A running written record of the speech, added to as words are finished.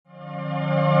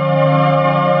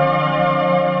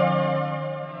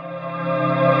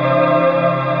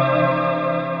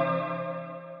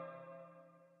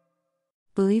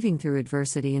Believing through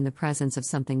adversity in the presence of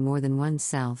something more than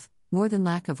oneself, more than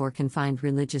lack of or confined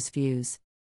religious views.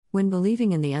 When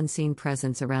believing in the unseen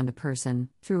presence around a person,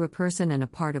 through a person and a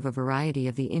part of a variety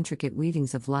of the intricate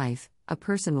weavings of life, a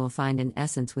person will find an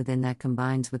essence within that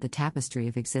combines with the tapestry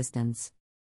of existence.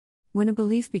 When a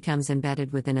belief becomes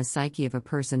embedded within a psyche of a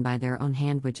person by their own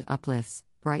hand, which uplifts,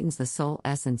 brightens the soul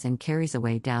essence and carries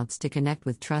away doubts to connect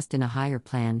with trust in a higher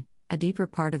plan, a deeper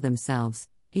part of themselves,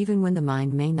 even when the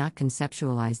mind may not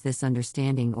conceptualize this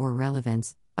understanding or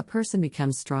relevance, a person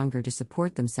becomes stronger to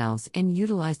support themselves and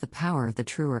utilize the power of the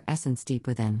truer essence deep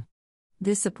within.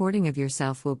 This supporting of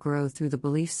yourself will grow through the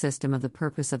belief system of the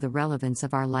purpose of the relevance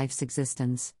of our life's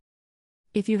existence.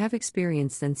 If you have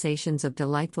experienced sensations of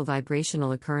delightful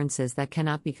vibrational occurrences that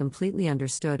cannot be completely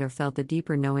understood or felt the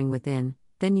deeper knowing within,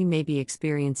 then you may be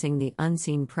experiencing the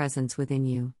unseen presence within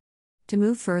you. To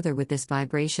move further with this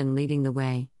vibration leading the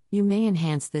way, you may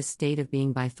enhance this state of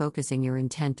being by focusing your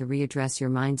intent to readdress your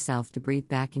mind self to breathe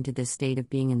back into this state of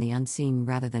being in the unseen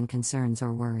rather than concerns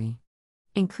or worry.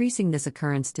 Increasing this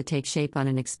occurrence to take shape on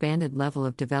an expanded level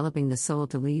of developing the soul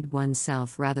to lead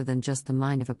oneself rather than just the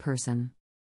mind of a person.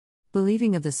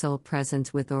 Believing of the soul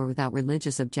presence with or without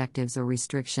religious objectives or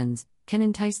restrictions can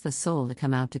entice the soul to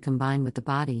come out to combine with the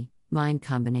body-mind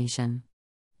combination.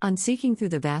 On seeking through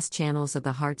the vast channels of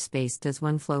the heart space does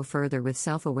one flow further with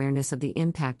self-awareness of the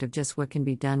impact of just what can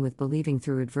be done with believing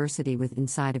through adversity with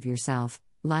inside of yourself,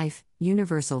 life,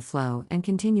 universal flow, and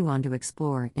continue on to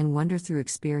explore and wonder through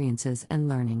experiences and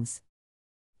learnings.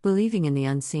 Believing in the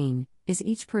unseen is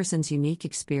each person's unique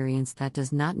experience that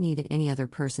does not need any other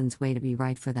person's way to be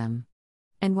right for them.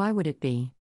 And why would it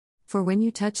be? For when you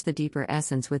touch the deeper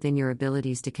essence within your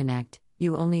abilities to connect,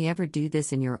 you only ever do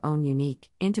this in your own unique,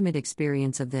 intimate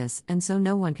experience of this, and so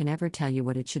no one can ever tell you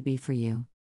what it should be for you.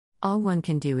 All one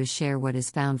can do is share what is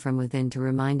found from within to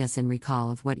remind us and recall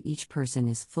of what each person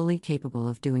is fully capable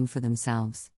of doing for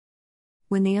themselves.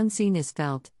 When the unseen is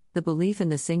felt, the belief in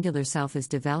the singular self is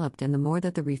developed, and the more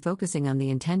that the refocusing on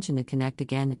the intention to connect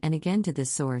again and again to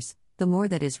this source, the more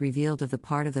that is revealed of the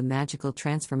part of the magical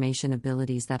transformation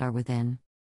abilities that are within.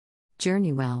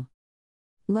 Journey well.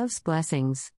 Love's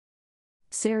blessings.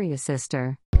 Saria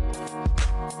Sister.